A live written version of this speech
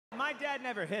My dad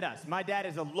never hit us. My dad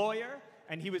is a lawyer,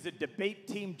 and he was a debate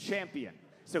team champion.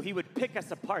 So he would pick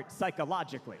us apart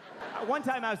psychologically. One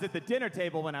time I was at the dinner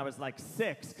table when I was like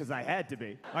 6, because I had to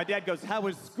be. My dad goes, "How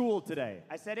was school today?"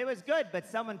 I said, "It was good, but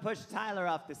someone pushed Tyler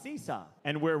off the seesaw."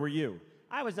 "And where were you?"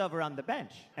 "I was over on the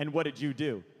bench." "And what did you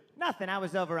do?" "Nothing, I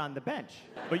was over on the bench."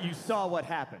 "But you saw what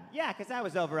happened?" "Yeah, because I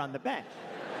was over on the bench."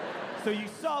 "So you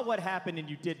saw what happened and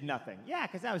you did nothing?" "Yeah,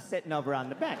 because I was sitting over on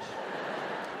the bench."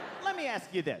 Let me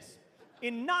ask you this.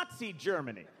 In Nazi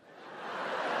Germany,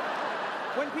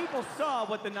 when people saw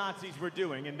what the Nazis were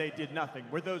doing and they did nothing,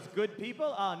 were those good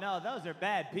people? "Oh no, those are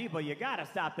bad people. You gotta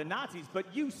stop the Nazis."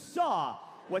 But you saw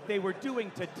what they were doing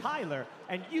to Tyler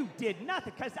and you did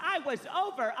nothing because I was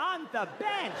over on the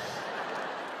bench.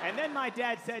 And then my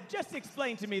dad said, "Just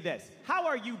explain to me this. How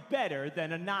are you better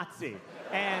than a Nazi?"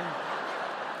 And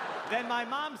then my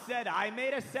mom said, "I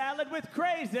made a salad with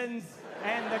craisins."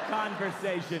 And the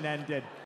conversation ended.